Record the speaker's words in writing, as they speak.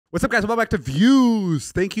What's up, guys? Welcome back to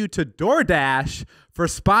Views. Thank you to DoorDash for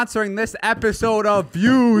sponsoring this episode of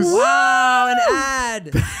Views. Wow, an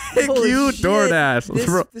ad. Thank Holy you, shit.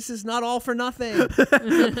 DoorDash. This is not all for nothing.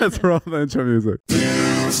 Let's roll the intro music.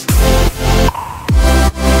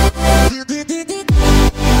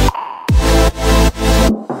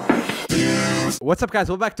 What's up, guys?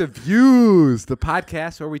 Welcome back to Views, the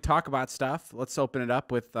podcast where we talk about stuff. Let's open it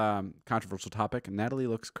up with controversial topic. Natalie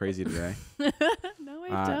looks crazy today. No,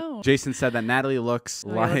 I don't. Jason said that Natalie looks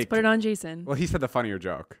like... Let's put it on Jason. Well, he said the funnier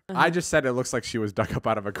joke. I just said it looks like she was dug up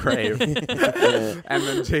out of a grave. And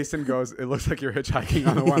then Jason goes, it looks like you're hitchhiking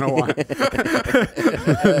on the 101.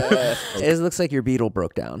 It looks like your Beetle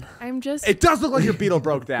broke down. I'm just... It does look like your Beetle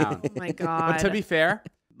broke down. Oh, my God. But to be fair,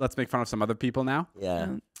 let's make fun of some other people now.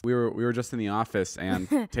 Yeah. We were just in the office, and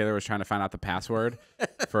Taylor was trying to find out the password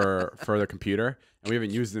for the computer, and we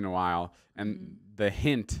haven't used it in a while. And the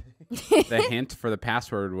hint for the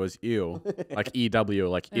password was ew, like EW,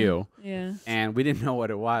 like ew. Yeah. And we didn't know what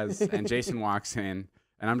it was. And Jason walks in,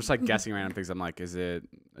 and I'm just like guessing random things. I'm like, is it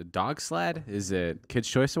a dog sled? Is it Kids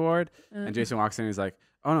Choice Award? And Jason walks in, and he's like,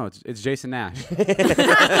 oh no, it's Jason Nash.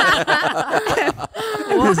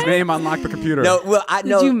 His name unlocked the computer. No, well,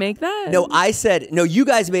 Did you make that? No, I said, no, you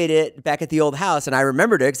guys made it back at the old house, and I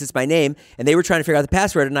remembered it because it's my name, and they were trying to figure out the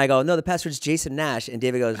password, and I go, no, the password's Jason Nash, and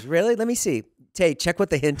David goes, really? Let me see. Tay, check what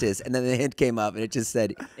the hint is, and then the hint came up, and it just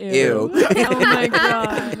said, ew. Oh, my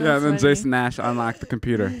God. Yeah, and then Jason Nash unlocked the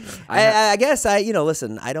computer. I guess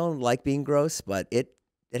listen, I don't like being gross, but it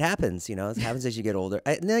happens, it happens as you get older.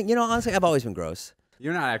 Honestly, I've always been gross.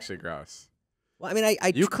 You're not actually gross. Well, I mean,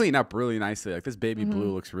 you clean up really nicely. Like this baby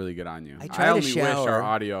blue looks really good on you. I try to only wish shower. our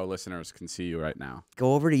audio listeners can see you right now.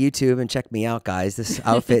 Go over to YouTube and check me out, guys. This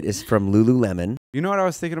outfit is from Lululemon. You know what I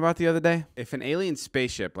was thinking about the other day? If an alien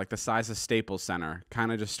spaceship, like the size of Staples Center,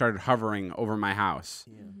 kind of just started hovering over my house,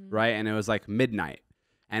 right? And it was like midnight,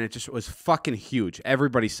 and it just was fucking huge.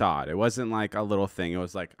 Everybody saw it. It wasn't like a little thing. It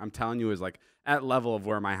was like, I'm telling you, it was like at level of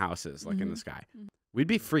where my house is, like in the sky. We'd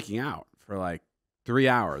be freaking out for like 3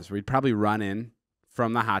 hours. We'd probably run in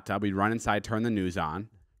from the hot tub. We'd run inside, turn the news on,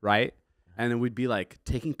 right? And then we'd be like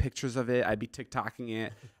taking pictures of it. I'd be TikToking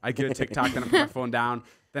it. I'd get a TikTok, then I'd put my phone down.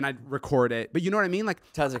 Then I'd record it. But you know what I mean? Like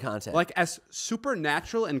Tons of content. Like as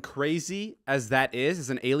supernatural and crazy as that is,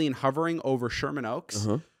 as an alien hovering over Sherman Oaks,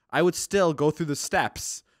 I would still go through the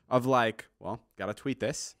steps of like, well, gotta tweet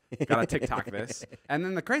this, gotta TikTok this. And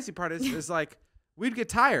then the crazy part is like, we'd get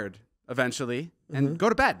tired eventually and go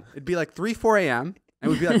to bed. It'd be like 3, 4 a.m.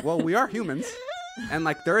 and we'd be like, well, we are humans. And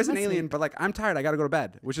like, there is an alien, but like, I'm tired. I got to go to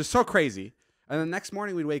bed, which is so crazy. And then the next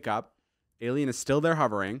morning we'd wake up. Alien is still there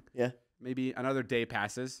hovering. Yeah. Maybe another day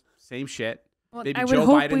passes. Same shit. Well, Maybe Joe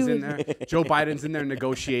Biden's in there. Joe Biden's in there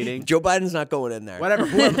negotiating. Joe Biden's not going in there. Whatever.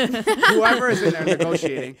 Whoever is in there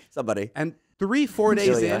negotiating. Somebody. And 3, 4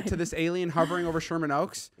 days into this alien hovering over Sherman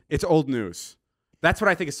Oaks, it's old news. That's what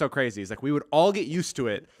I think is so crazy. Is like we would all get used to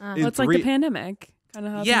it. It's like the pandemic. Kind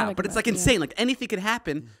of yeah, but it's like insane. Like anything could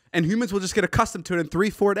happen, and humans will just get accustomed to it in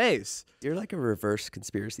 3, 4 days. You're like a reverse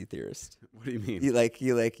conspiracy theorist. What do you mean?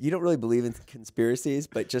 You don't really believe in conspiracies,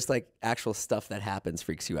 but just like actual stuff that happens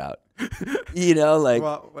freaks you out.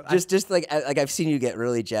 Just like I've seen you get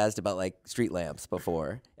really jazzed about like street lamps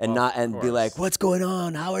before, and be like, what's going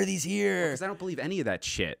on? How are these here? Because I don't believe any of that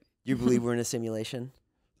shit. You believe we're in a simulation?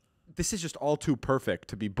 This is just all too perfect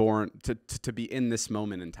to be born to be in this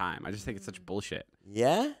moment in time. I just think it's such bullshit.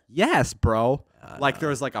 Yeah? Yes, bro. Like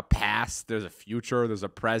there's like a past, there's a future, there's a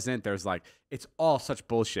present, there's like it's all such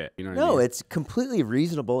bullshit. You know what I mean? No, it's completely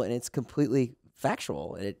reasonable and it's completely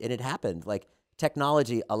factual and it happened. Like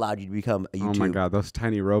technology allowed you to become a YouTuber. Oh my God, those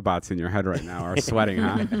tiny robots in your head right now are sweating,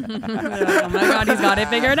 huh? Oh my God, he's got it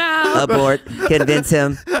figured out. Abort. Convince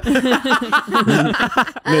him.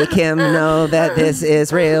 Make him know that this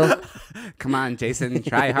is real. Come on, Jason,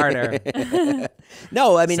 try harder.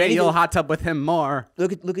 No, I mean, say you'll hot tub with him more.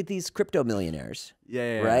 Look at these crypto millionaires.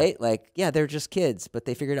 Yeah. Right? Like, yeah, they're just kids, but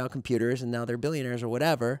they figured out computers and now they're billionaires or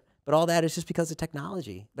whatever. But all that is just because of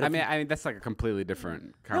technology. But I mean, that's like a completely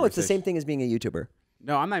different conversation. No, it's the same thing as being a YouTuber.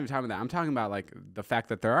 No, I'm not even talking about that. I'm talking about like the fact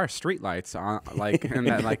that there are street lights on, like, and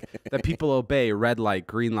that like that people obey red light,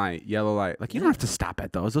 green light, yellow light. Like you don't have to stop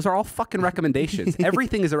at those. Those are all fucking recommendations.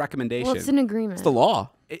 Everything is a recommendation. Well, it's an agreement. It's the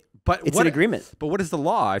law. But it's an agreement. But what is the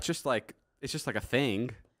law? It's just like a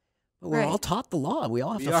thing. Well, we're all taught the law. We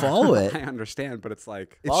all have to follow it. I understand, but it's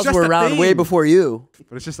like laws were around way before you.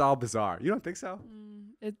 But it's just all bizarre. You don't think so?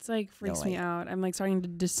 It's like freaks No, me out. I'm like starting to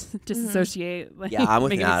disassociate. Like, Yeah, I'm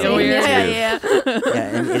with making me Natalie. feel weird. Yeah, Yeah.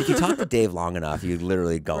 Yeah, and if you talk to Dave long enough, you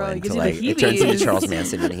literally go Bro, it into gives you the like it turns into heebies. Charles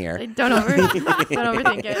Manson in here. Like, don't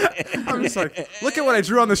overthink it. I'm just like, look at what I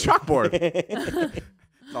drew on this chalkboard.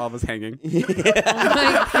 It's all of us hanging. Oh my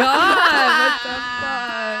god! What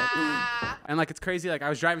the fuck? And like, it's crazy. Like, I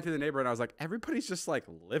was driving through the neighborhood and I was like, everybody's just like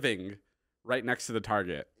living right next to the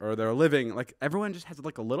Target, or they're living like everyone just has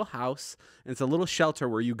like a little house and it's a little shelter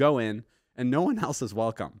where you go in and no one else is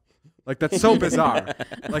welcome. Like, that's so bizarre.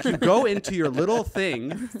 Like, you go into your little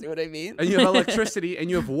thing. See what I mean? And you have electricity and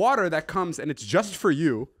you have water that comes and it's just for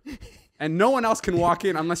you. And no one else can walk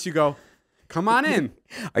in unless you go, come on in.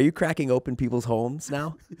 Are you cracking open people's homes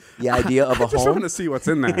now? The idea of a I just home? want to see what's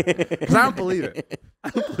in there. Because I don't believe it. I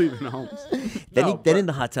don't believe in homes. Then, No, then but- in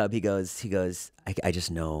the hot tub, he goes, I just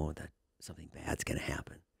know that something bad's going to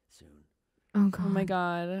happen soon. Oh Oh god. my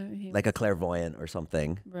god! Like a clairvoyant or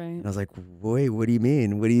something. Right. And I was like, wait, what do you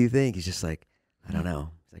mean? What do you think? He's just like, I don't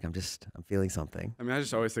know. He's like, I'm feeling something. I mean, I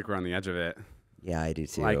just always think we're on the edge of it. Yeah, I do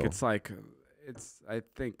too. I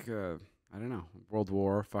think, I don't know, World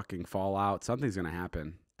War, fucking Fallout, something's going to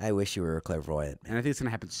happen. I wish you were a clairvoyant. And I think it's going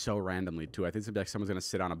to happen so randomly, too. I think it's going to be like someone's going to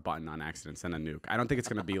sit on a button on accident and send a nuke. I don't think it's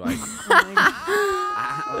going to be like,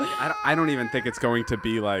 I don't even think it's going to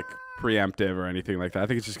be like preemptive or anything like that. I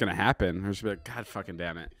think it's just going to happen. I'll just be like, God fucking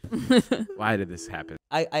damn it. Why did this happen?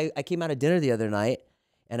 I came out of dinner the other night,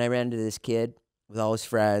 and I ran into this kid with all his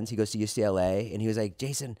friends. He goes to UCLA, and he was like,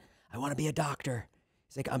 Jason, I want to be a doctor.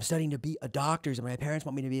 He's like, I'm studying to be a doctor. So my parents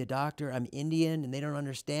want me to be a doctor. I'm Indian, and they don't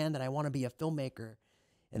understand that I want to be a filmmaker.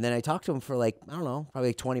 And then I talked to him for like, I don't know, probably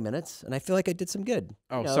like 20 minutes, and I feel like I did some good.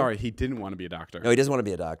 Oh, You know? sorry. He didn't want to be a doctor. No, he doesn't want to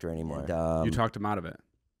be a doctor anymore. And, You talked him out of it.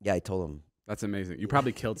 yeah, I told him. That's amazing. You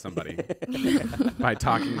probably killed somebody by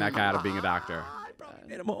talking that guy out of being a doctor. I probably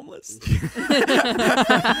made him homeless.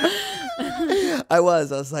 I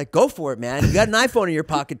was like, go for it, man. You got an iPhone in your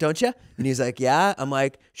pocket, don't you? And he's like, yeah. I'm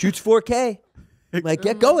like, shoots 4K. I'm like,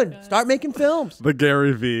 get going. Start making films. The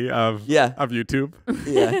Gary V of YouTube.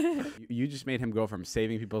 Yeah. You just made him go from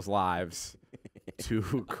saving people's lives to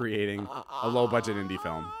creating a low budget indie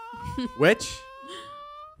film, which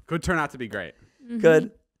could turn out to be great.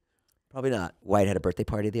 Good. Probably not. Wyatt had a birthday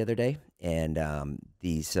party the other day, and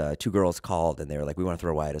these two girls called, and they were like, we want to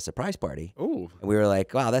throw Wyatt a surprise party. Ooh. And we were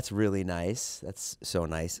like, wow, that's really nice. That's so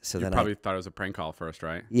nice. So You then probably thought it was a prank call first,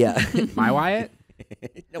 right? yeah. My Wyatt?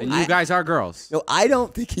 No, And you guys are girls. No, I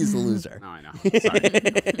don't think he's a loser. No, I know.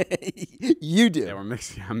 Sorry. You do. Yeah,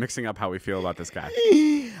 I'm mixing up how we feel about this guy.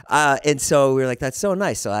 And so we were like, that's so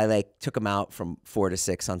nice. So I like took him out from 4 to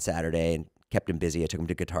 6 on Saturday and kept him busy. I took him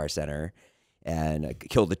to Guitar Center and I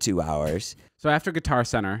killed the 2 hours. So after Guitar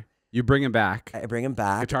Center, you bring him back. I bring him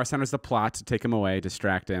back. Guitar Center's the plot to take him away,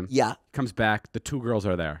 distract him. Yeah. Comes back. The 2 girls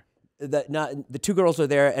are there. The 2 girls are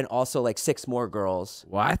there and also like 6 more girls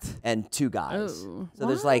What? and 2 guys. Oh, So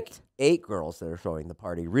there's like 8 girls that are throwing the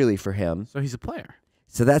party really for him. So he's a player.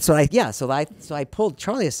 So that's what so I pulled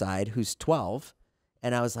Charlie aside, who's 12,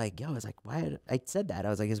 and I was like, why? I said that. I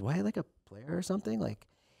was like, is Wyatt like a player or something? Like,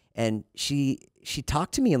 and she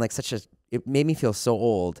talked to me in like it made me feel so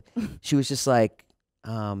old. She was just like,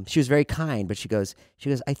 she was very kind, but she goes,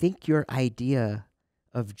 I think your idea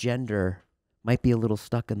of gender might be a little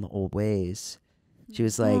stuck in the old ways. She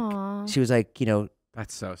was like, Aw.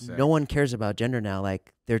 That's so sick. no one cares about gender now.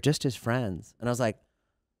 Like, they're just his friends. And I was like,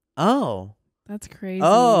 oh, That's crazy.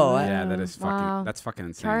 Oh, Yeah, that is fucking. Wow. That's fucking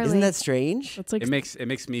insane. Charlie. isn't that strange? That's like It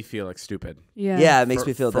makes me feel like stupid. yeah. Yeah, it makes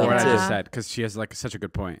me feel for dumb what I too. just said, because she has like such a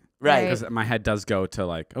good point. Right. Because my head does go to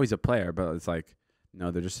like, oh, he's a player, but it's like,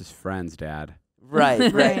 no, they're just his friends, Dad.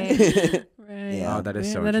 Right, Right. Right. Yeah. Oh, that is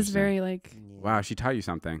Yeah, so that is interesting. very like Wow, she taught you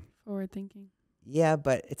something. forward thinking. Yeah,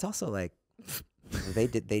 but it's also like they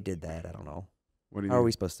did that. I don't know. What do you How are mean?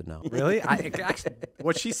 we supposed to know? Really? Actually,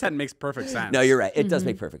 what she said makes perfect sense. No, you're right. It does Mhm.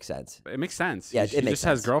 make perfect sense. It makes sense. Yeah, she it makes just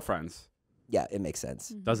has sense. girlfriends. Yeah, it makes sense.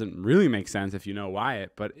 Doesn't really make sense if you know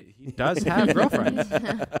Wyatt, but he does have girlfriends.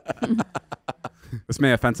 This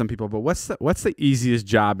may offend some people, but what's the easiest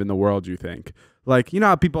job in the world, you think? Like, you know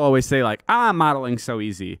how people always say like, modeling's so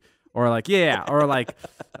easy, or like, yeah, or like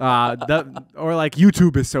or like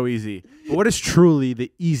YouTube is so easy. But what is truly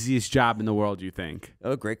the easiest job in the world, you think?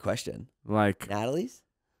 Oh, great question. Like Natalie's?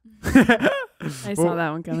 I saw that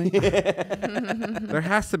one coming. there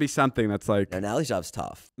has to be something that's like No, Natalie's job's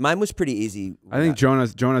tough. Mine was pretty easy. I think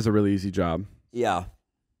Jonah's a really easy job. Yeah.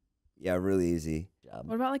 Yeah, really easy job.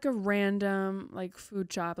 What about like a random like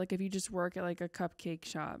food shop? Like if you just work at like a cupcake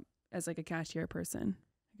shop as like a cashier person,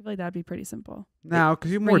 I feel like that'd be pretty simple. No,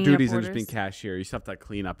 because you have more Bringing up duties than just being orders. cashier. You still have to like,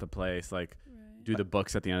 clean up the place. Like do the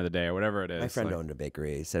books at the end of the day or whatever it is. My friend like, owned a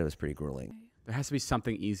bakery. He said it was pretty grueling. there has to be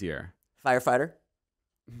something easier. Firefighter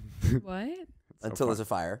What? until there's a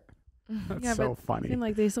fire. That's Yeah, so but funny. And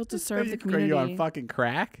like they still have to serve the Are community. you on fucking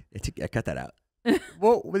crack? I cut that out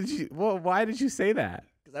Why did you say that?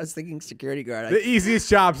 because I was thinking security guard. The easiest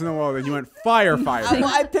jobs in the world, and you went firefighter.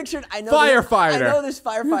 I pictured. I know Firefighter. I know this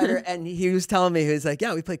firefighter, and he was telling me he was like,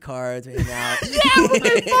 "Yeah, we play cards, we hang out."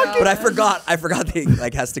 But I forgot that he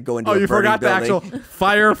like has to go into. Oh, a you burning forgot the building. actual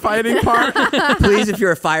firefighting part? Please, if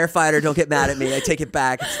you're a firefighter, don't get mad at me. I take it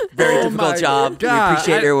back. It's a very Oh difficult my job. God. We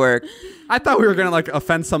appreciate your work. I thought we were gonna like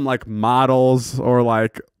offend some like models or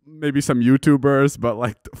like maybe some YouTubers, but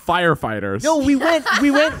like firefighters. No,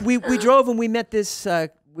 we drove and we met this.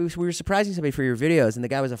 We were surprising somebody for your videos, and the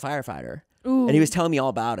guy was a firefighter, Ooh. and he was telling me all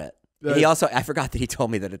about it. And he also, I forgot that he told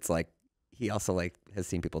me that it's like he also like has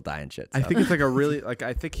seen people die and shit. So. I think it's like a really like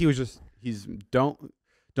I think he's don't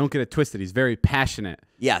get it twisted. He's very passionate.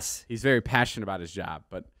 Yes. He's very passionate about his job,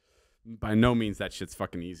 but by no means that shit's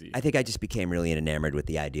fucking easy. I think I just became really enamored with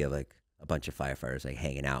the idea of like a bunch of firefighters like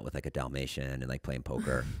hanging out with like a Dalmatian and like playing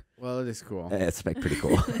poker. Well, it is cool. It's like pretty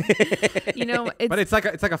cool. You know, But it's like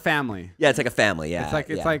a family. Yeah, it's like a family. Yeah,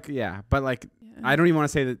 It's like but like I don't even want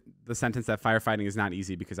to say that the sentence that firefighting is not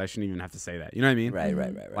easy because I shouldn't even have to say that. You know what I mean?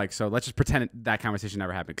 Right. Like so, let's just pretend that conversation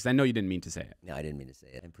never happened because I know you didn't mean to say it. No, I didn't mean to say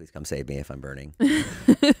it. And please come save me if I'm burning.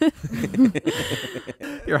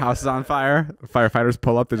 Your house is on fire. Firefighters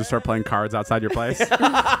pull up. They just start playing cards outside your place.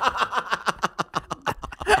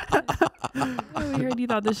 we heard you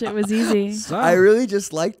thought this shit was easy. So, I really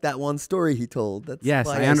just liked that one story he told. That's yes,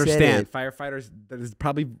 why I said understand. it. Firefighters. There's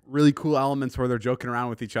probably really cool elements where they're joking around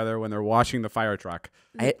with each other when they're washing the fire truck.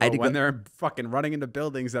 But when they're fucking running into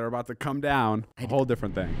buildings that are about to come down, a whole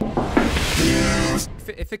different thing.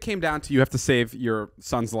 If it came down to you have to save your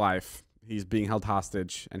son's life, he's being held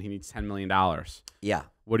hostage, and he needs $10 million. Yeah.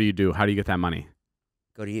 What do you do? How do you get that money?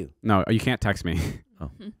 Go to you. No, you can't text me.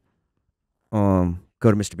 Go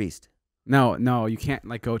to Mr. Beast. No, you can't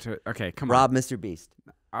like go to. Okay, come Rob Mr. Beast.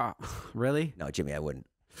 on. Really? No, Jimmy, I wouldn't.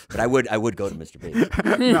 But I would go to Mr. Beast.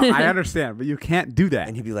 No, I understand, but you can't do that.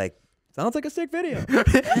 And he'd be like, sounds like a sick video.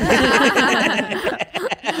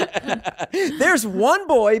 There's one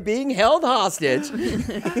boy being held hostage. And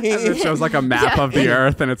it shows like a map of the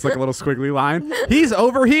earth, and it's like a little squiggly line. He's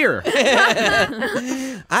over here.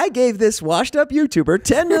 I gave this washed-up YouTuber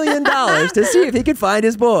 $10 million to see if he could find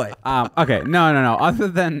his boy. Okay, no. Other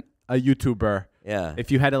than a YouTuber, Yeah.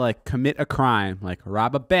 if you had to like commit a crime, like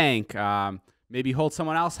rob a bank, maybe hold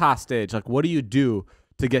someone else hostage, like what do you do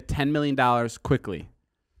to get $10 million quickly?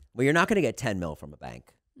 Well, you're not going to get 10 mil from a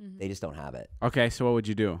bank. They just don't have it. Okay, so what would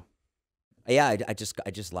you do? Yeah, I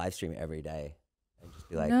just live stream every day and just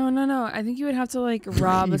be like, No. I think you would have to like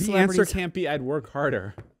rob a The celebrity. answer can't be I'd work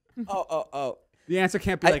harder. oh. The answer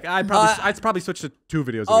can't be like I'd probably switch to 2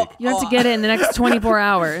 videos a week. You have to get it in the next 24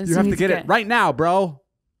 hours. You have need to get it right now, bro.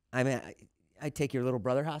 I mean, I take your little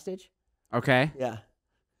brother hostage. Okay. Yeah.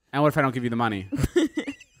 And what if I don't give you the money?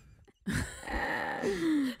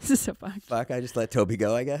 This is so fucked. Fuck, I just let Toby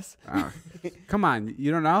go, I guess. Come on,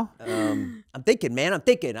 you don't know? I'm thinking, man. I'm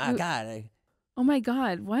thinking. Oh, God. Oh my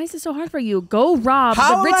God. Why is this so hard for you? Go rob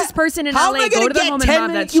How the am richest person in LA. Go to the home and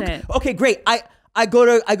rob that shit. Okay, great. I go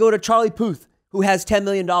to Charlie Puth, who has $10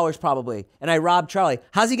 million probably, and I rob Charlie.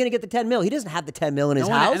 How's he gonna get the 10 mil? He doesn't have the 10 mil in his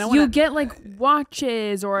house. You get like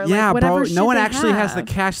watches or Yeah, like whatever bro. shit No one they actually has the have.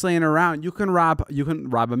 cash laying around. You can rob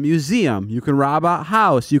a museum. You can rob a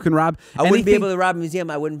house. You can rob. I wouldn't be able to rob a museum.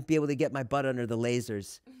 I wouldn't be able to get my butt under the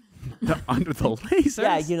lasers. under the lasers.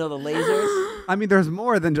 Yeah, you know the lasers. I mean, there's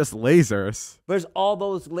more than just lasers. There's all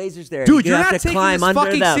those lasers there. Dude, you you're have not to taking climb this under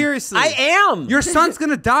fucking them. seriously. I am. Your son's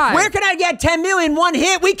gonna die. Where can I get 10 mil in one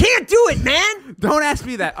hit? We can't do it, man. Don't ask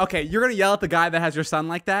me that. Okay, you're gonna yell at the guy that has your son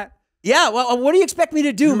like that? Yeah. Well, what do you expect me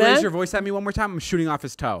to do, You man? raise your voice at me one more time. I'm shooting off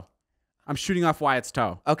his toe. I'm shooting off Wyatt's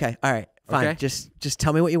toe. Okay. All right. Fine. Okay. Just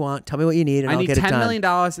tell me what you want. Tell me what you need, and I I'll need get it done. $10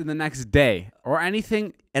 million in the next day or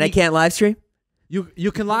anything. And I can't live stream.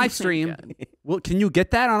 You can live stream. Well, can you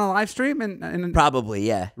get that on a live stream? And Probably,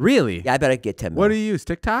 yeah. really? Yeah, I bet I get 10 mil. What do you use?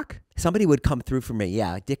 TikTok? Somebody would come through for me.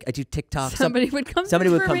 Yeah, I do TikTok. Somebody would come Somebody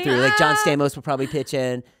through would for come me. through. Like John Ah! Stamos would probably pitch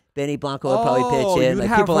in. Benny Blanco would probably Oh, pitch in. you'd Like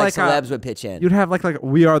have people like like a- celebs would pitch in. You'd have like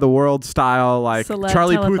We Are the World style, like Celeb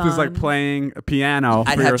Charlie Puth is like telethon. playing a piano.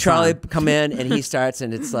 I'd for have your Charlie son. come in and he starts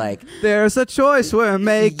and it's like, There's a choice we're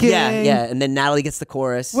making. yeah, and then Natalie gets the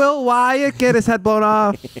chorus. Will Wyatt get his head blown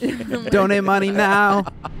off? Donate money now.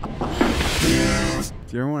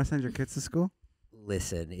 Do you ever want to send your kids to school?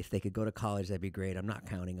 Listen, if they could go to college, that'd be great. I'm not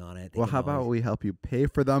counting on it. They Well, can how about always- we help you pay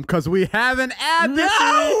for them? Because we have an ad this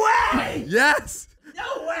No week. way! Yes.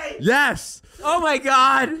 No way. Yes. Oh my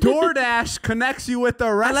God. DoorDash connects you with the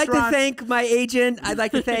I'd restaurant. like to thank my agent. I'd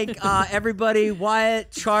like to thank everybody,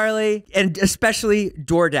 Wyatt, Charlie, and especially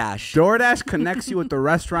DoorDash. DoorDash connects you with the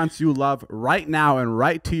restaurants you love right now and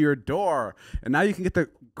right to your door. And now you can get the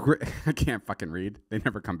I can't fucking read. They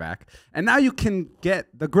never come back. And now you can get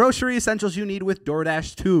the grocery essentials you need with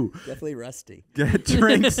DoorDash too. Definitely rusty. Get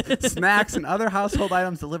drinks, snacks, and other household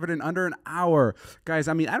items delivered in under an hour. Guys,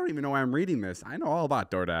 I mean, I don't even know why I'm reading this. I know all about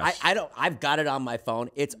DoorDash. I don't. I've got it on my phone.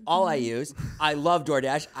 It's all I use. I love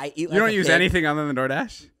DoorDash. I eat. You like don't a use pig. anything other than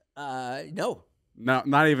DoorDash? No. No,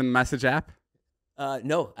 not even message app?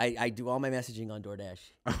 No. I do all my messaging on DoorDash.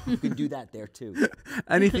 You can do that there too.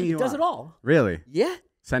 Anything you It does want. it all. Really? Yeah.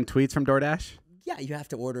 Send tweets from DoorDash? Yeah. You have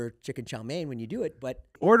to order chicken chow mein when you do it, but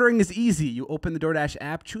Ordering is easy. You open the DoorDash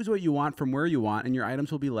app, choose what you want from where you want, and your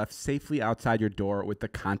items will be left safely outside your door with the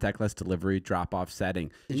contactless delivery drop-off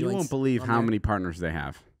setting. And you won't joints believe on how there. many partners they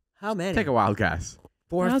have. how many? Take a wild guess.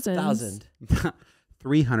 4,000.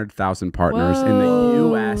 300,000 partners in the Whoa.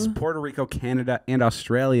 U.S., Puerto Rico, Canada, and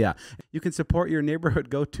Australia. You can support your neighborhood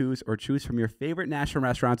go-tos or choose from your favorite national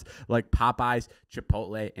restaurants like Popeyes,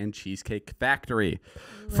 Chipotle, and Cheesecake Factory.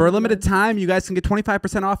 For a limited time, you guys can get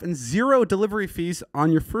 25% off and 0 delivery fees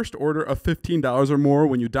on your first order of $15 or more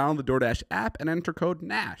when you download the DoorDash app and enter code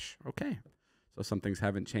NASH. Okay, so some things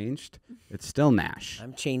haven't changed. It's still NASH.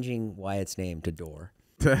 I'm changing Wyatt's name to Door.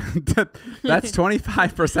 That's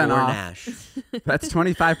 25% Door off. Nash. That's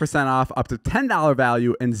 25% off, up to $10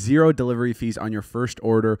 value, and 0 delivery fees on your first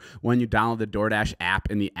order when you download the DoorDash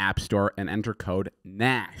app in the App Store and enter code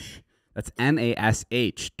NASH. That's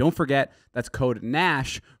NASH. Don't forget, that's code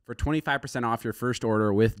NASH for 25% off your first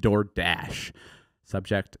order with DoorDash.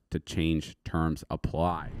 Subject to change, terms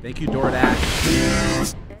apply. Thank you,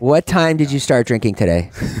 DoorDash. What time did you start drinking today?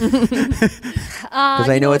 Because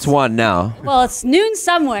I know it's 1 now. Well, it's noon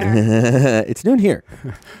somewhere. It's noon here.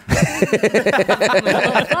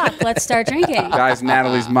 Well, fuck, let's start drinking. Guys,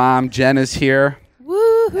 Natalie's mom, Jen, is here.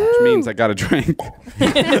 Woohoo! Which means I got to drink.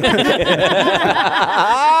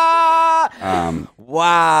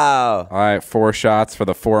 Wow. All right, 4 shots for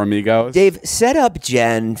the 4 amigos. Dave, set up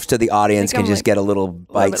Jen so the audience Think can I'm just like get a little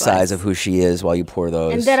bite bit size less. of who she is while you pour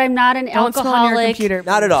those. And that I'm not an Don't smell on your alcoholic, computer.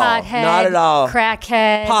 Not at all. pothead, Not at all.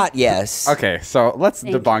 crackhead. Pot, yes. Okay, so let's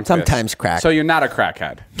Thank you. debunk this. Sometimes crack. So you're not a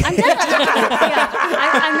crackhead? I'm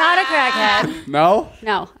not a crackhead. No?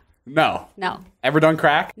 No, No. no, Ever done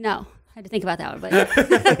crack? no. I had to think about that one, but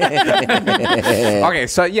Okay,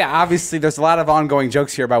 so yeah, obviously there's a lot of ongoing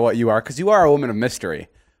jokes here about what you are, because you are a woman of mystery.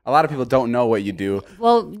 A lot of people don't know what you do.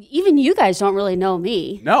 well, even you guys don't really know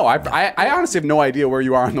me. No, I honestly have no idea where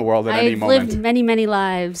you are in the world at any I've moment. lived many, many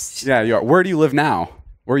lives. Yeah, you are. Where do you live now?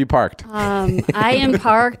 Where are you parked? I am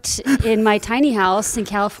parked in my tiny house in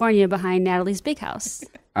California behind Natalie's big house.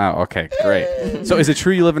 Oh, okay, great. So is it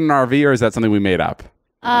true you live in an RV, or is that something we made up?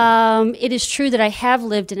 It is true that I have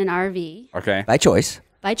lived in an RV Okay. By choice.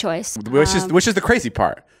 by choice. Which is the crazy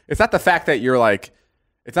part. It's not the fact that you're like,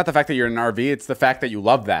 it's not the fact that you're in an RV. It's the fact that you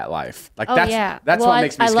love that life. Like Oh that's yeah, that's well, what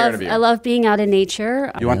makes me scared of you. I love being out in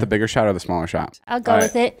nature. You want the bigger shot or the smaller shot? I'll go All right.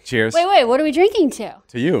 with it. Cheers. Wait, what are we drinking to?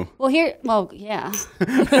 To you. Well, yeah.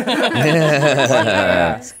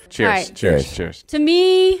 Cheers. right. Cheers. Cheers. To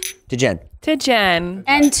me To Jen. To Jen.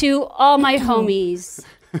 and to all my homies.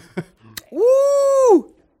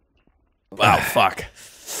 Woo! Wow, fuck.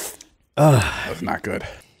 That's not good.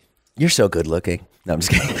 You're so good looking. No, I'm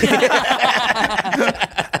just kidding.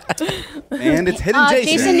 And it's hidden Jason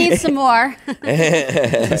Jason. needs some more.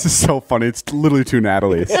 This is so funny. It's literally 2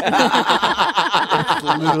 Natalies. It's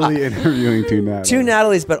literally interviewing 2 Natalies. 2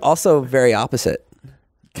 Natalies, but also very opposite.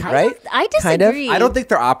 Right? I Kind of. disagree. I don't think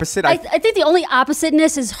they're opposite. I think the only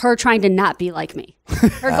oppositeness is her trying to not be like me.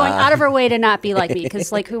 Her going out of her way to not be like me.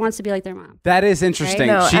 Because, like, who wants to be like their mom? that is interesting.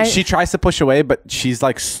 Right? No, she tries to push away, but she's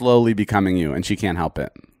like slowly becoming you, and she can't help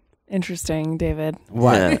it. Interesting, David.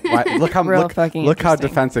 Why? Why? Look how Real fucking look how interesting.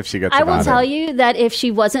 defensive she gets. I will about tell it. you that if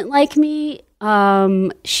she wasn't like me,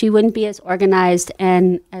 she wouldn't be as organized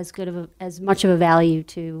and as much of a value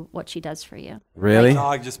to what she does for you. Really?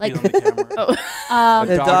 Dog just Like- peed on the camera.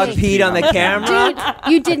 The dog peed on the camera.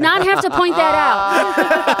 Dude, you did not have to point that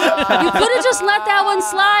out. You could have just let that one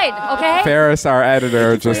slide, okay? Ferris, our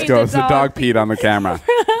editor, just Freed goes, the the dog dog. peed on the camera.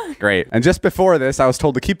 Great. And just before this, I was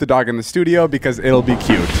told to keep the dog in the studio because it'll be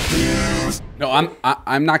cute. No,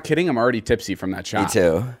 I'm not kidding. I'm already tipsy from that shot. Me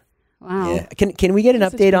too. Wow. Yeah. Can we get an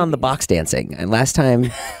update on the box dancing? And last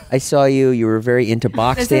time I saw you, you were very into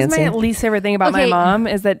box This dancing. is my least favorite thing about my Okay. mom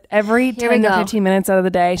is that every Here we 10 to go. 15 minutes out of the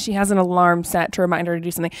day, she has an alarm set to remind her to do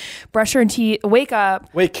something. Brush her teeth, wake up,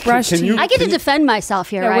 Wait, brush can you- teeth. I get to defend myself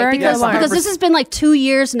here, Yeah, where right? are your alarms? Because this has been like 2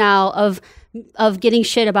 years now of getting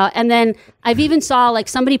shit about. And then I've even saw like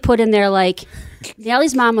somebody put in there like,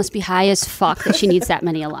 Natalie's mom must be high as fuck that she needs that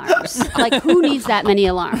many alarms. Like, who needs that many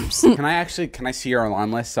alarms? Can I see your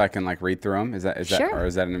alarm list so I can like read through them? Is that Sure. or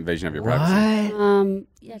is that an invasion of your privacy?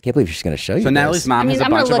 Yeah. I can't believe she's going to show you So this. Natalie's mom has a I'm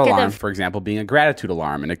gonna bunch of look at alarms, the- for example, being a gratitude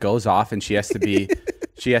alarm, and it goes off, and she has to be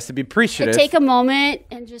appreciative. Take a moment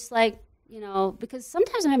and just like, because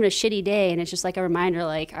sometimes I'm having a shitty day and it's just like a reminder,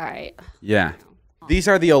 like, all right. Yeah. These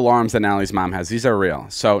are the alarms that Natalie's mom has. These are real.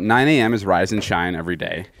 So 9 a.m. is Rise and Shine every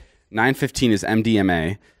day. 9:15 is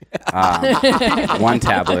MDMA, one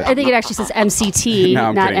tablet. I think it actually says MCT, No,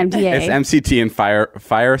 I'm not kidding. MDA. It's MCT and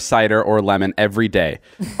fire cider or lemon every day.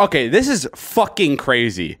 Okay, this is fucking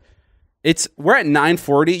crazy. We're at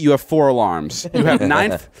 9:40. You have 4 alarms. You have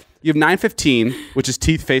 9:15, which is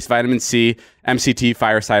teeth, face, vitamin C, MCT,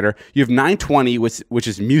 fire cider. You have 9:20, which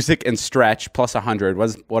is music and stretch plus 100.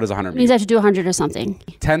 What does 100 It mean? means I have to do 100 or something.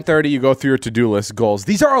 10:30, you go through your to-do list goals.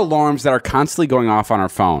 These are alarms that are constantly going off on our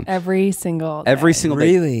phone. every single day. Every single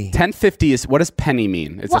day. Really? 10:50 is, what does penny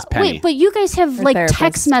mean? It says penny. Wait, but you guys have Her like therapist.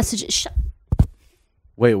 text messages.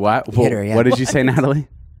 Wait, what? Hit her, yeah. What did you say, Natalie?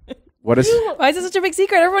 What is? Why is it such a big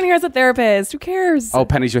secret? Everyone here has a therapist. Who cares? Oh,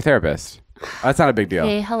 Penny's your therapist. That's not a big deal.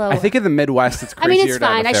 Hey, hello. I think in the Midwest, it's I crazier mean, it's to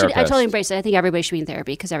have fine. a I therapist. totally embrace it. I think everybody should be in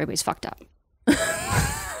therapy because everybody's fucked up.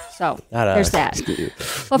 So Not there's us.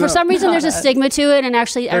 that. But for some reason, there's a stigma to it, and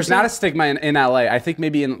actually, There's not a stigma in LA. I think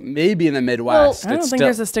maybe in the Midwest. I don't it's think still,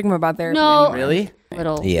 there's a stigma about therapy. No. anyway. really.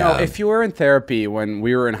 little. Yeah. No, if you were in therapy when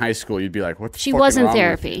we were in high school, you'd be like, "What the She fuck was is in wrong with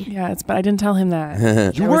therapy. Yeah, but I didn't tell him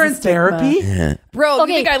that. You were in therapy? Bro,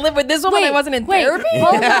 Okay. you think I lived with this woman? I wasn't in therapy?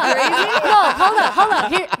 Hold up. No, hold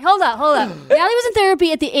up. Here, hold up. Natalie was in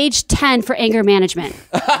therapy at the age 10 for anger management.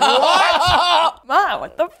 Ma,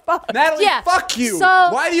 what the fuck? Natalie, Yeah. fuck you. So-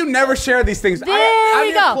 Why do you never share these things? I'm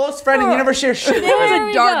we your go. close friend and you never share shit. It with was me. There a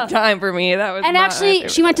we dark go. time for me. That was And not my actually,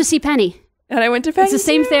 favorite. she went to see Penny. And I went to It's Penny. the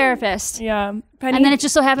same too. therapist. Yeah. Penny. And then it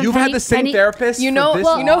just so happened You've Penny, had the same Penny, therapist. you for know, this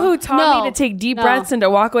you know long? who taught No. me to take deep No. breaths and to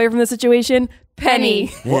walk away from the situation?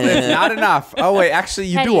 Penny. Well, it's not enough. Oh wait, actually,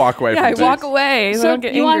 you do Penny. walk away. Yeah, from I things. walk away. So I So don't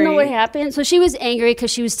get you want to know angry. what happened? So she was angry because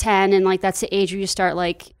she was 10, and like that's the age where you start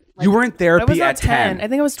like You were in I was therapy not at 10. I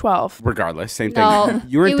think I was 12. Regardless, same thing. no.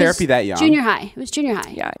 You were in it was therapy that young. Junior high. It was junior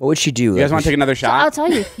high. Yeah. What would she do? You guys want to take another So I'll shot?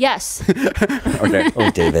 tell you. Yes. Okay. Oh,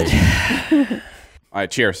 David. All right.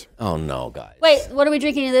 Cheers. Oh no, guys. Wait, what are we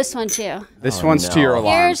drinking to this one too? This one's to your no.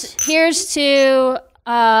 alarms. Here's to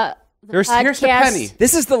the Here's to podcast. Penny.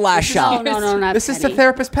 This is the last No, shot. no, not This is the Penny.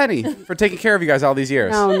 therapist Penny for taking care of you guys all these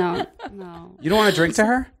years. No. You don't want to drink to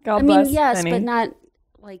her? God I mean, bless yes, Penny. but not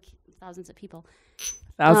like thousands of people.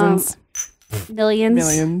 Thousands. Millions.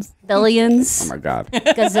 Millions. Billions. Oh my God.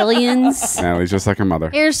 Gazillions. Natalie's just like her mother.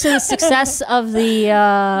 Here's to the success of the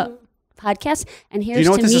podcast, and here's Do you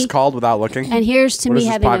know what to this me. is called without looking? And here's to What me is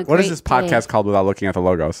this having a what is great this podcast day. called without looking at the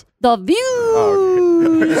logos? The Views. All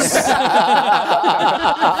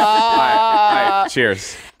right.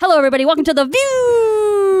 Cheers. Hello, everybody. Welcome to the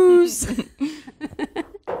Views.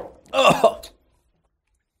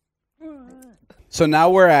 So now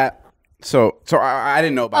we're at. So I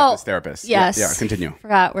didn't know about Oh, this therapist. yes. Yeah. Continue.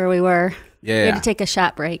 Forgot where we were. Yeah. We had to take a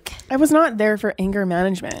shot break. I was not there for anger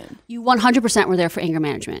management. You 100% were there for anger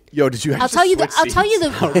management. Yo, did you? I'll tell you the.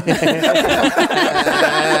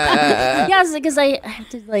 Yes, because I have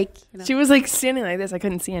to like. She was like standing like this. I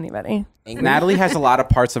couldn't see anybody. Natalie has a lot of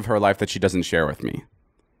parts of her life that she doesn't share with me.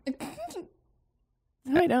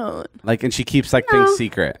 No, I don't. Like, and she keeps like things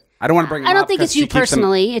secret. I don't want to bring. Them I don't up think 'cause it's you she keeps them-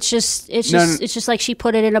 personally. It's just No, no. it's just like she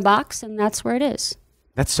put it in a box and that's where it is.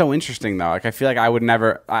 That's so interesting though. Like, I feel like I would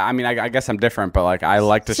never. I mean, I guess I'm different, but like, I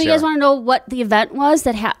like to So share. you guys want to know what the event was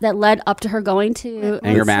that led up to her going to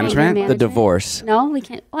Anger management? The divorce. No, we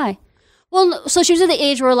can't. Why? Well, no, so she was at the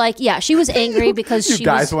age where like, yeah, she was angry because you she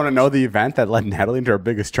guys was. want to know the event that led Natalie into her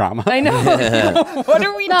biggest trauma? I know. What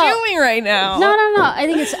are we doing right now? No. I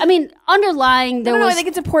think it's. I mean, underlying there No, was. I think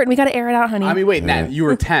it's important. We got to air it out, honey. I mean, wait, Nat, you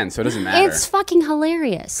were 10, so it doesn't matter. it's fucking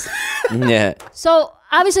hilarious. Yeah. So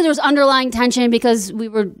obviously there was underlying tension because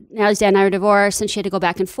Natalie's dad and I were divorced and she had to go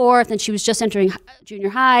back and forth and she was just entering junior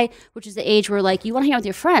high, which is the age where like you want to hang out with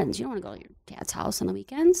your friends. You don't want to go to your dad's house on the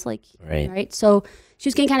weekends. Like, Right. So she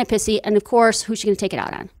was getting kind of pissy. And of course, who's she going to take it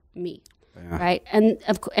out on? Me. Yeah. Right. And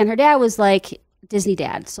her dad was like, Disney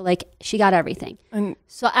dad. So like she got everything. And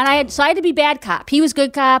So I had to be bad cop. He was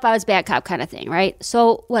good cop. I was bad cop kind of thing, right?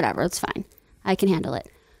 So whatever, it's fine. I can handle it.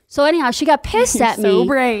 So anyhow, she got pissed at so me.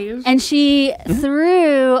 brave. And she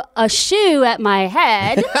threw a shoe at my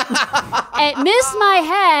head. It missed my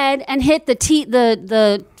head and hit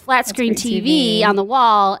the flat screen TV on the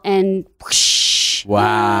wall and whoosh,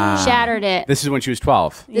 Wow. shattered it. This is when she was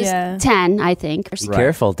 12. This Yeah. 10, I think. Be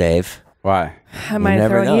careful, Dave. Why? I You might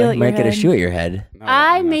never throw a know. heel You at might your get a head. shoe at your head.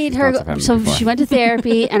 I made her, so she went to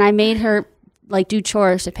therapy and I made her like do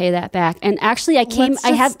chores to pay that back. And actually I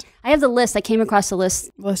have the list. I came across the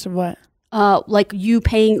list. List of what? Like you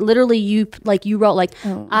paying, literally you wrote like,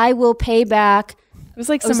 I will pay back. It was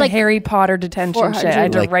like some Harry Potter detention shit. I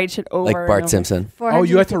had to Like- write shit over. Like and Bart over. Simpson. Oh,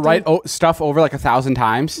 you had to write stuff over like 1,000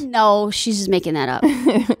 times? No, she's just making that up.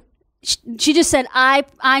 She just said, I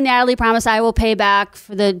Natalie promise I will pay back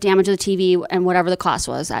for the damage of the TV and whatever the cost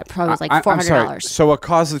was. That probably was like I'm $400. sorry. So what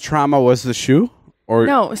caused the trauma was the shoe? Or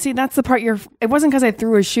No, see, that's the part it wasn't because I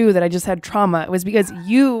threw a shoe that I just had trauma. It was because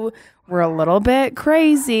you were a little bit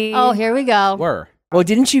crazy. Oh, here we go. were? Well,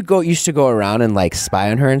 didn't you used to go around and like spy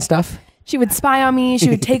on her and stuff? She would spy on me. She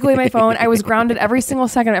would take away my phone. I was grounded every single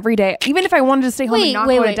second, every day. Even if I wanted to stay home and not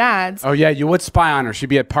go to dad's. Oh, yeah, you would spy on her. She'd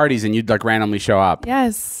be at parties and you'd like randomly show up.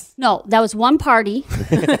 Yes. No, that was one party,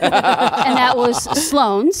 and that was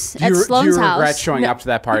Sloan's at Sloan's do you house. regret showing up to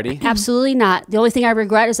that party? Absolutely not. The only thing I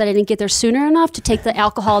regret is that I didn't get there sooner enough to take the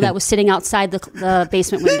alcohol that was sitting outside the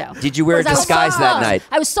basement window. Did you wear a 'Cause I was so disguise that close. night?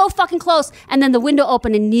 I was so fucking close, and then the window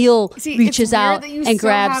opened, and Neil reaches out and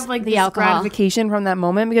grabs have, like, the this alcohol. gratification from that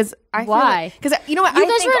moment because I Why? Because you know what? You I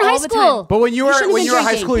guys think were in all high the school. time. But when you were shouldn't when have you were in been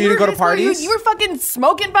high drinking. school, you didn't go to were in high school, parties? You were fucking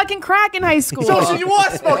smoking fucking crack in high school. So you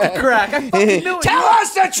was smoking crack. I fucking knew it. Tell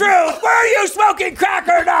us the truth. Were you smoking crack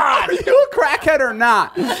or not? Are you a crackhead or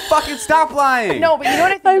not? Fucking stop lying. No, but you know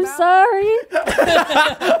what I think I'm about? sorry.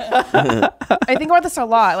 I think about this a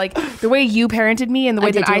lot. Like the way you parented me and the way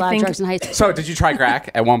I did that do a I lot of think. drugs in high school. So did you try crack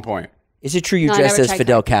at one point? Is it true you No, I dressed never as tried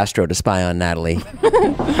Fidel Castro to spy on Natalie?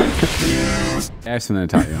 I have something to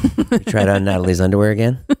tell you. You tried on Natalie's underwear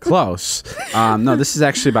again? Close. No, this is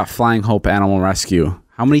actually about Flying Hope Animal Rescue.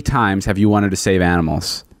 How many times have you wanted to save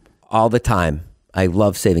animals? All the time. I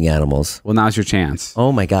love saving animals. Well, now's your chance.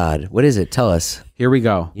 Oh my God. What is it? Tell us. Here we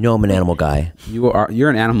go. You know I'm an animal guy. You're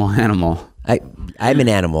an animal. I'm an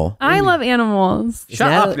animal. I love animals.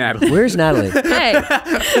 Shut up, Natalie. Where's Natalie? Hey,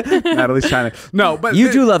 Natalie's trying to. No, but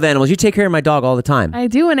You do love animals. You take care of my dog all the time. I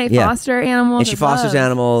do, and I Yeah. foster animals. And she as fosters well.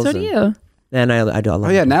 animals So do you. And I do. I love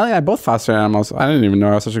Oh yeah, them. Natalie and I both foster animals. I didn't even know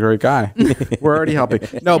I was such a great guy. We're already helping.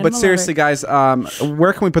 No, but seriously, guys,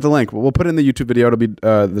 where can we put the link? We'll put it in the YouTube video. It'll be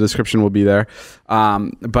the description will be there.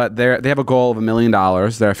 But they have a goal of $1 million. They're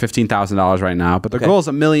at $15,000 right now, but their goal is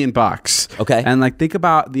 $1 million. Okay. And like think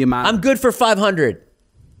about the amount. I'm good for 500.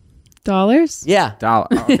 $. Yeah. Dollar.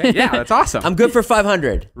 Okay, yeah, that's awesome. I'm good for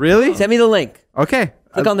 500. Really? Send me the link. Okay.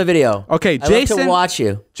 Click on the video. Okay, I Jason. love to watch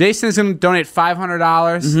you. Jason is going to donate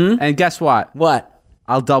 $500, and guess what? What?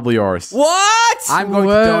 I'll double yours. What? I'm going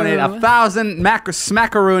to donate 1,000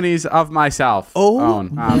 smackaroonies of myself. Oh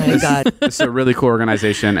my God. This is a really cool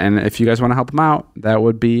organization, and if you guys want to help them out, that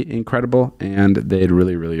would be incredible, and they'd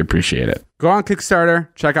really, really appreciate it. Go on Kickstarter,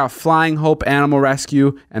 check out Flying Hope Animal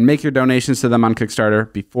Rescue, and make your donations to them on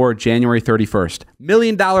Kickstarter before January 31st. $1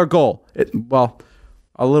 million goal. Well,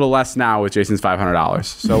 a little less now with Jason's $500,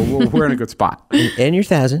 so we're in a good spot. And your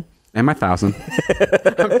 1,000. And my 1,000.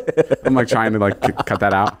 I'm like trying to like cut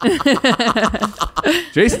that out.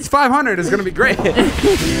 Jason's 500 is gonna be great.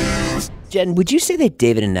 Jen, would you say that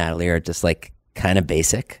David and Natalie are just like kind of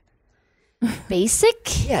basic?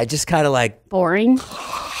 Basic? Yeah, just kind of like Boring.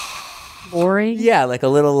 Boring. yeah, like a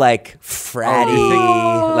little like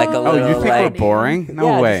fratty, like a Oh, little you think like we're boring? No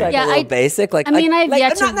yeah, way. just like Yeah, a little I- basic. Like I mean, I've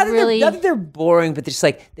yet to not that really- not that they're boring, but they're just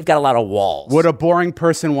like they've got a lot of walls. Would a boring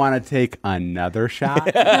person want to take another shot?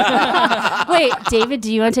 Wait, David,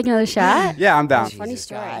 do you want to take another shot? Yeah, I'm down. Funny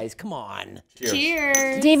story. Guys, come on.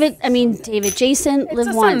 Cheers. David, Jason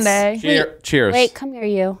lived a once. Sunday. Cheers. Wait, come here,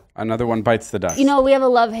 you. Another one bites the dust. You know, we have a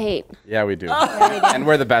love-hate. Yeah, we do. And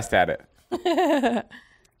we're the best at it.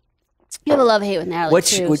 You have a love-hate with Natalie,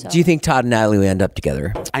 too. Do you think Todd and Natalie will end up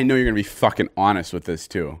together? I know you're gonna be fucking honest with this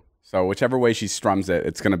too. So whichever way she strums it,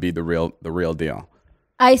 it's gonna be the real deal.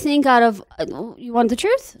 I think out of... you want the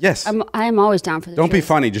truth? Yes. I'm always down for the Don't truth. be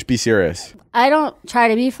funny. Just be serious. I don't try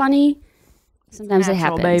to be funny. Sometimes it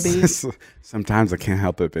Natural, happens. baby. Sometimes I can't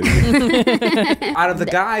help it, baby. Out of the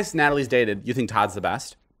guys Natalie's dated, you think Todd's the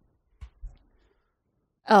best?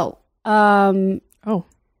 Oh.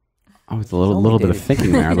 Oh, it's a little bit of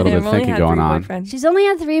thinking there. A little bit of thinking going on. She's only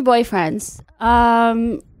had 3 boyfriends.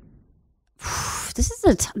 this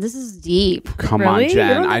is deep. Come Really? on, You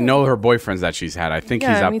Jen. don't I know? know her boyfriends that she's had. I think he's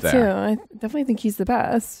Yeah, up me there. too. I definitely think he's the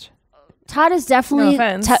best. Todd is No definitely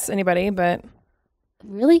offense, anybody, but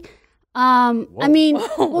really. I mean,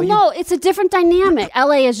 well, no, it's a different dynamic.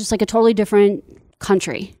 LA is just like a totally different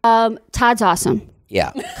country. Todd's awesome.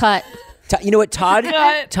 Yeah. Cut. You know what, Todd?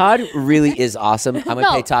 Todd really is awesome. I'm gonna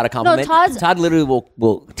pay Todd a compliment. Todd literally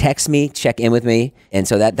will text me, check in with me, and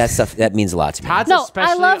so that stuff that means a lot to me. Todd's No, I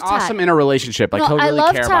especially love Todd. awesome in a relationship. Like No, he'll I really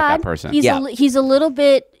love care Todd. about that person. He's a little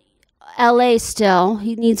bit LA still.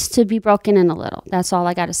 He needs to be broken in a little. That's all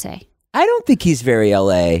I got to say. I don't think he's very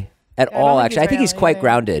LA at all. think Actually, he's I think very he's LA quite either.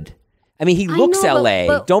 grounded. I mean, he looks know, LA.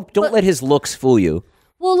 but- Don't but- let his looks fool you.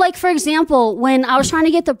 Well, like for example, when I was trying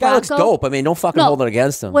to get the That looks Bronco, dope. I mean, don't fucking hold it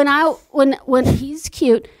against him. when he's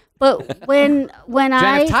cute, but when Jen,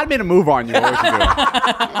 I if Todd made a move on you, what would you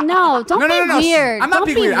do? no, don't No, be no. weird. I'm not Don't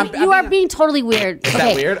being be weird. I'm you are being- being totally weird. Is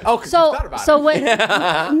that weird? Oh, 'cause you thought about so it.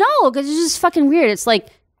 when no, because it's just fucking weird. It's like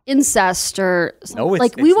incest or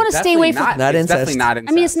like we want to stay away from. Not it's incest. definitely not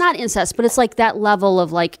incest. I mean, it's not incest, but it's like that level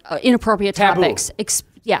of like inappropriate Taboo. topics.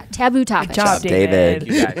 Taboo topics. Good job, David.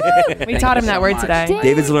 Yeah. We taught him that word much. today.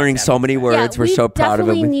 David's learning so many words. We're so proud of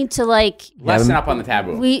definitely him. need to like Lesson up on the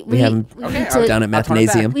taboo. we haven't need to, down at I'll tone it back.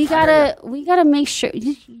 Mathnasium. we gotta make sure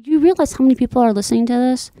you realize how many people are listening to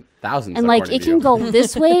this, Thousands. and like according it to can you. go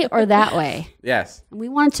this way or that way. Yes, We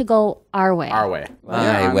want it to go our way. our way.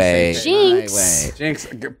 My way. Jinx. Jinx,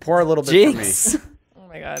 pour a little bit Jinx. Oh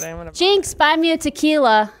my god, I'm gonna. Jinx, buy me a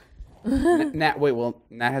tequila. for me. Nat, wait, well,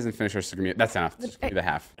 Nat hasn't finished her cigarette. That's enough. Just give me the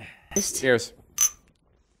half. Cheers.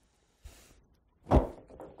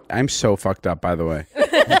 I'm so fucked up, by the way.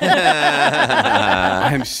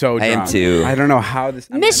 I'm so I drunk. am too. I don't know how this.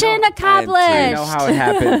 Mission I know accomplished. how it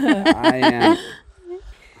happened. I am.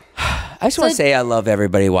 I just want to say I love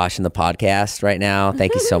everybody watching the podcast right now.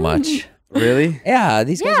 Thank you so much. Really? Yeah,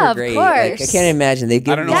 these guys Yeah, are of great. Like, I course. can't imagine they've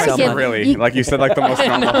I given don't know me why so I said much. really. Like you said, like the most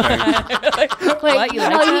normal thing. Wait,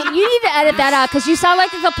 no, you need to edit that out because you sound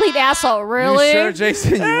like a complete asshole. Really? You sure,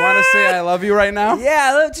 Jason? You want to say I love you right now?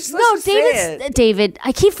 Yeah, let's No, just say it. David.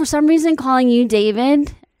 I keep for some reason calling you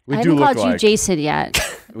David. We I do haven't look called you like. Jason yet.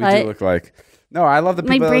 We do look like. No, I love the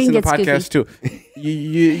My people that brain listen to the gets podcast too.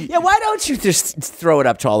 Yeah, why don't you just throw it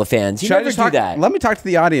up to all the fans? You Should I never just do talk? that. Let me talk to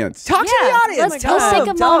the audience. Talk to the audience. let's take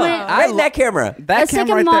a moment. Right in that camera. That Let's take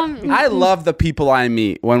camera a right there. moment. I love the people I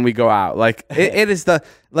meet when we go out. Like it is the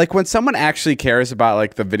like when someone actually cares about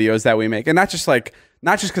like the videos that we make, and not just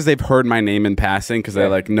because they've heard my name in passing because they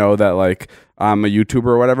like know that like I'm a YouTuber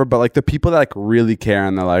or whatever, but like the people that like really care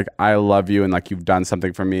and they're like I love you and like you've done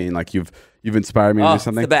something for me and like you've inspired me to do it's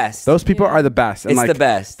something. the best. Those people are the best. And It's like, the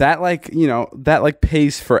best. That like that like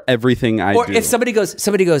pays for everything I Or do. if somebody goes,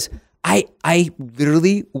 I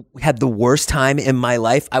literally had the worst time in my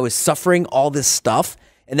life. I was suffering all this stuff,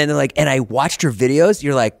 and then they're like, and I watched your videos.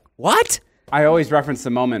 You're like, what? I always reference the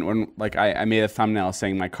moment when like I made a thumbnail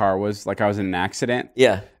saying my car was like I was in an accident.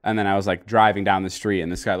 Yeah. And then I was like driving down the street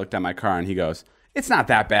and this guy looked at my car and he goes, "It's not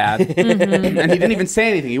that bad." And he didn't even say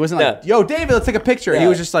anything. He wasn't like, "Yo, David, let's take a picture." He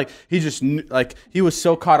was just like, he was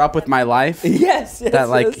so caught up with my life Yes. that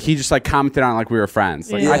like he just like commented on it like we were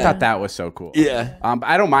friends. Like I thought that was so cool. Yeah. But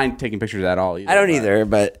I don't mind taking pictures at all either. I don't either,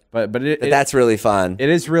 but But that's really fun. it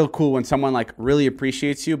is real cool when someone like really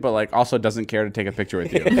appreciates you, but like also doesn't care to take a picture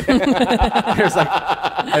with you. It's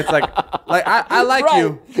like I like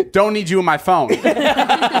you, don't need you in my phone,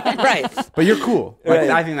 Right. but you're cool. Like, Right.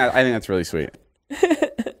 I think that's really sweet.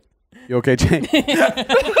 You okay, Jane? I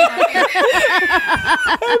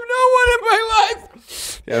have no one in my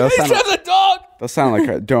life. Yeah, the dog. those sound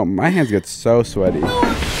like don't. My hands get so sweaty.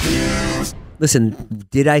 Listen,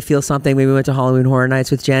 did I feel something when we went to Halloween Horror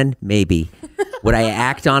Nights with Jen? Maybe. Would I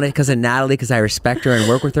act on it because of Natalie, because I respect her and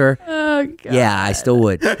work with her? Oh, God. Yeah, I still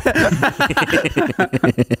would.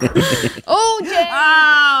 Oh, Jay.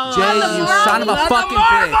 Jay, you son of a fucking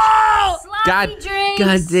bitch! God,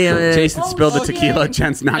 God damn it. Jason spilled the tequila.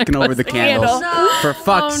 Jen's knocking over the candles. For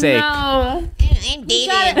fuck's sake. No. We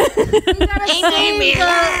gotta save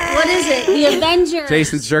what is it? The Avengers.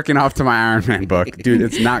 Jason's jerking off to my Iron Man book. Dude,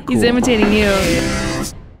 it's not cool. He's imitating you.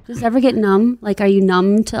 Does it ever get numb? Like, are you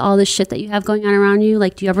numb to all the shit that you have going on around you?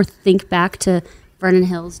 Like, do you ever think back to Vernon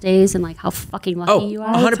Hills days and like how fucking lucky you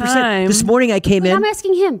are? 100%. time. This morning I came But in. I'm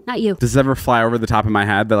asking him, not you. Does this ever fly over the top of my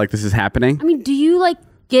head that like this is happening? I mean, do you like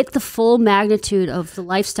get the full magnitude of the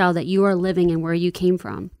lifestyle that you are living and where you came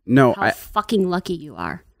from? No, How fucking lucky you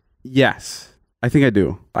are. yes. I think I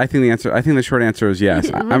do. I think the short answer is yes.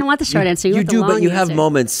 I don't want the short answer. You want the do, but long you have answer.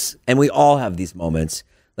 moments, and we all have these moments.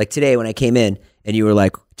 Like today when I came in, and you were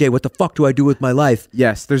like, Jay, what the fuck do I do with my life?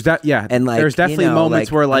 Yes, there's that. Yeah, And like, there's definitely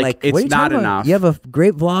moments where I'm like what are it's you not talking about? enough. You have a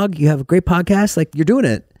great vlog, you have a great podcast, like you're doing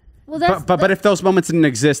it. Well, that's But if those moments didn't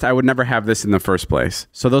exist, I would never have this in the first place.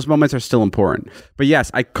 So those moments are still important. But yes,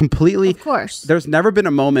 I completely. of course. There's never been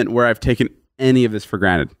a moment where I've taken any of this for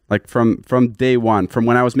granted. Like from day one, from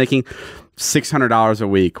when I was making $600 a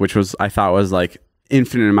week, which was I thought was like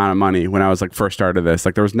infinite amount of money when I was like first started this.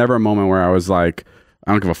 Like there was never a moment where I was like,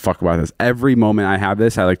 I don't give a fuck about this. Every moment I have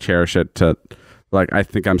this, I like cherish it to. Like I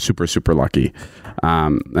think I'm super super lucky,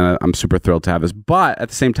 and I'm super thrilled to have this. But at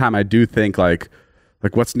the same time, I do think like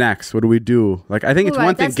what's next? What do we do? Like I think it's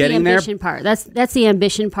one thing that's getting the there. ambition part. That's the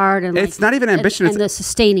ambition part, and It's like, not even ambition, and the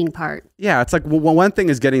sustaining part. Yeah, it's like well, one thing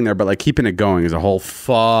is getting there, but like keeping it going is a whole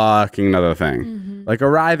fucking another thing. Like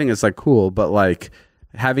arriving is like cool, but like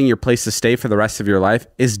having your place to stay for the rest of your life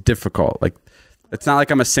is difficult. Like it's not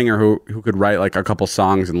like I'm a singer who could write like a couple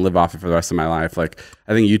songs and live off it for the rest of my life. Like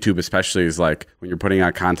I think YouTube especially is like when you're putting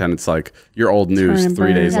out content, it's like your old news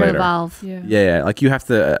 3 days You gotta later. evolve. Yeah, like you have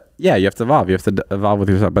to you have to evolve. You have to evolve with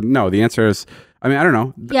yourself. But no, the answer is I mean, I don't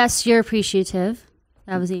know. Yes, you're appreciative.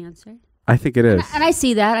 That was the answer. I think it is. And I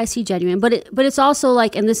see that. I see genuine. But it's also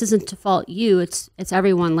like, and this isn't to fault you, it's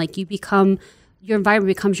everyone. Like you become, your environment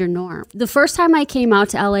becomes your norm. The first time I came out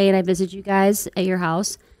to LA and I visited you guys at your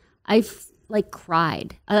house, I like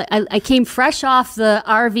cried. I came fresh off the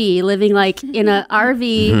RV, living like in a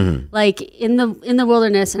RV, like in the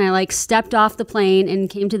wilderness, and I like stepped off the plane and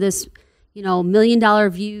came to this, $1 million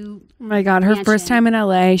view. Oh my God, her mansion. first time in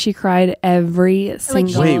LA, she cried every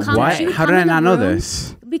single. Wait, come- what? she would How come did I in the not know room.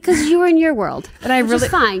 this? Because you were in your world. But I which really-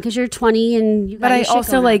 is fine because you're 20 and you got But I your shit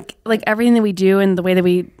also going on. like everything that we do and the way that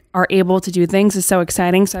we are able to do things is so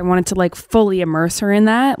exciting. So I wanted to like fully immerse her in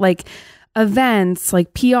that, like events,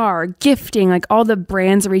 like PR, gifting, like all the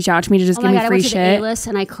brands that reach out to me to just Oh give my me God, I free went to the shit. A-list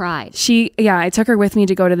and I cried. I took her with me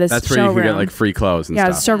to go to this That's where showroom. you can get like free clothes and Yeah,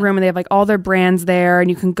 stuff. it's a showroom, and they have like all their brands there, and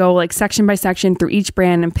you can go like section by section through each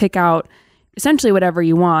brand and pick out essentially whatever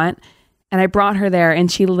you want. And I brought her there, and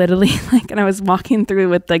she literally and I was walking through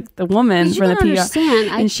with like the woman You for the gotta PR, understand,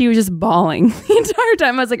 and she was just bawling the entire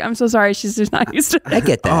time. I was like, I'm so sorry, she's just not used to. I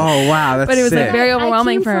get that. Oh wow, that's But it was, like, sick. very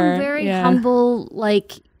overwhelming I came for from her. very Yeah. humble,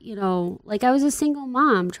 like, like I was a single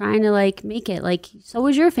mom trying to like make it. Like, so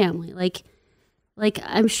was your family. Like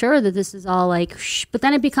I'm sure that this is all like, but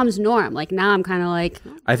then it becomes norm. Like now I'm kind of like,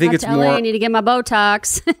 I think off it's to LA, more. I need to get my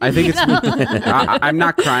Botox. I think it's. I'm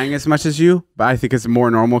not crying as much as you, but I think it's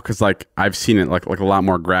more normal because like I've seen it like a lot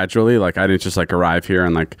more gradually. Like I didn't just like arrive here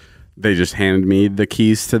and like they just handed me the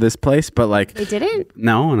keys to this place, but like They didn't.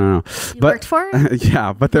 no. You But worked for it.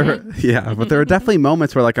 yeah, but there are definitely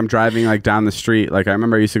moments where like I'm driving like down the street. Like I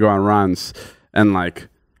remember I used to go on runs and like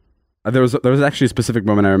there was actually a specific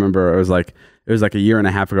moment I remember. It was like a year and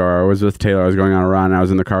a half ago. I was with Taylor. I was going on a run. And I was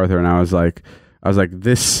in the car with her, and I was like,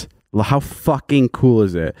 this. How fucking cool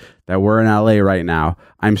is it that we're in LA right now?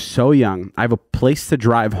 I'm so young. I have a place to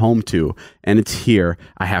drive home to, and it's here.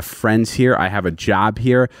 I have friends here. I have a job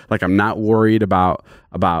here. Like I'm not worried about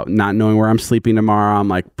not knowing where I'm sleeping tomorrow. I'm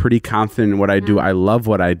like pretty confident in what I do. I love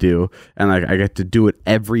what I do, and like I get to do it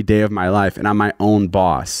every day of my life. And I'm my own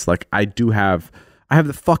boss. Like I have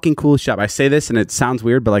the fucking coolest job. I say this and it sounds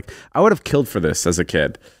weird, but like I would have killed for this as a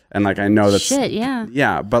kid. And like I know that's Shit, yeah.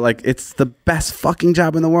 yeah, but like it's the best fucking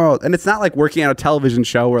job in the world. And it's not like working at a television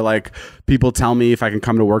show where like people tell me if I can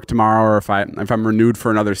come to work tomorrow or if I'm renewed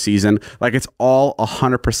for another season. Like it's all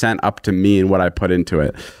 100% up to me and what I put into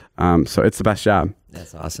it. So it's the best job.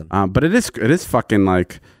 That's awesome. But it is fucking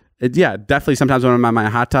like definitely sometimes when I'm at my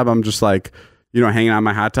hot tub, I'm just like, hanging out in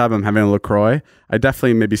my hot tub, I'm having a LaCroix. I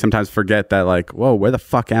definitely maybe sometimes forget that like, whoa, where the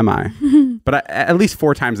fuck am I? But at least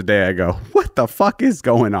 4 times a day I go, what the fuck is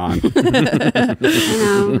going on?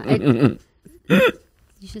 I know.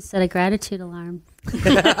 You should set a gratitude alarm.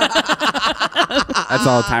 That's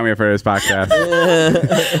all the time we have for this podcast.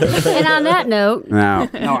 And on that note, No,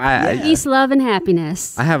 I peace, love, and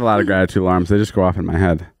happiness. have a lot of gratitude alarms. They just go off in my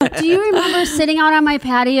head. Do you remember sitting out on my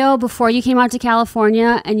patio before you came out to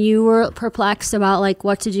California and you were perplexed about like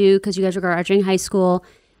what to do because you guys were graduating high school,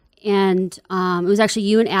 and it was actually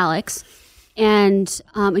you and Alex, and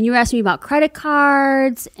you were asking me about credit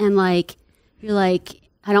cards, and like you're like,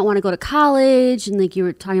 I don't want to go to college, and like you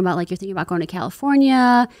were talking about like you're thinking about going to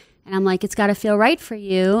California, and I'm like, it's got to feel right for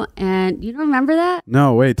you, and you don't remember that?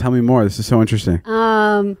 No, wait, tell me more. This is so interesting.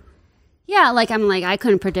 Yeah, like I'm like I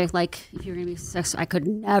couldn't predict like if you're gonna be successful. I could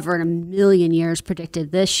never in a million years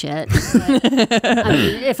predicted this shit. But, I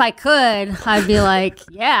mean, if I could, I'd be like,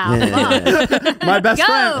 yeah, fuck. My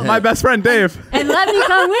best friend, Dave. And let me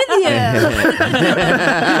come with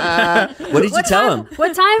you. What did you tell him?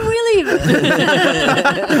 What time we leaving?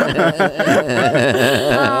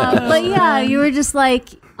 But yeah, you were just like.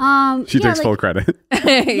 She takes full credit.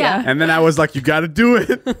 Yeah. And then I was like, you got to do it.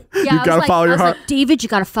 Yeah, you got to follow your heart. Like, David, you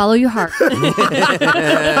got to follow your heart. This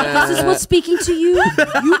is what's speaking to you.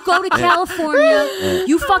 You go to California.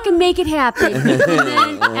 You fucking make it happen. And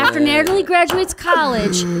then after Natalie graduates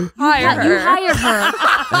college, you hire her.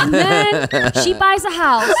 And then she buys a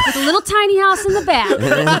house with a little tiny house in the back.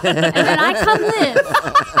 And then I come live.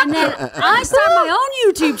 And then I start my own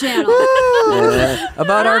YouTube channel.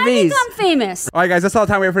 About and RVs. I become famous. All right, guys, that's all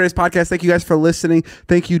the time we have for today's podcast. Thank you guys for listening.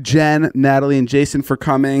 Thank you, Jen, Natalie, and Jason for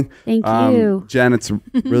coming. Thank you. Jen, it's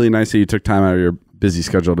really nice that you took time out of your busy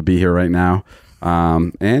schedule to be here right now.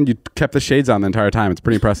 And you kept the shades on the entire time. It's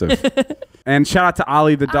pretty impressive. And shout out to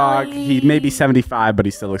Ollie the dog. Ollie. He may be 75, but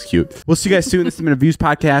he still looks cute. We'll see you guys soon. This has been a Views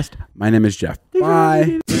podcast. My name is Jeff.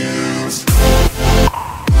 Bye.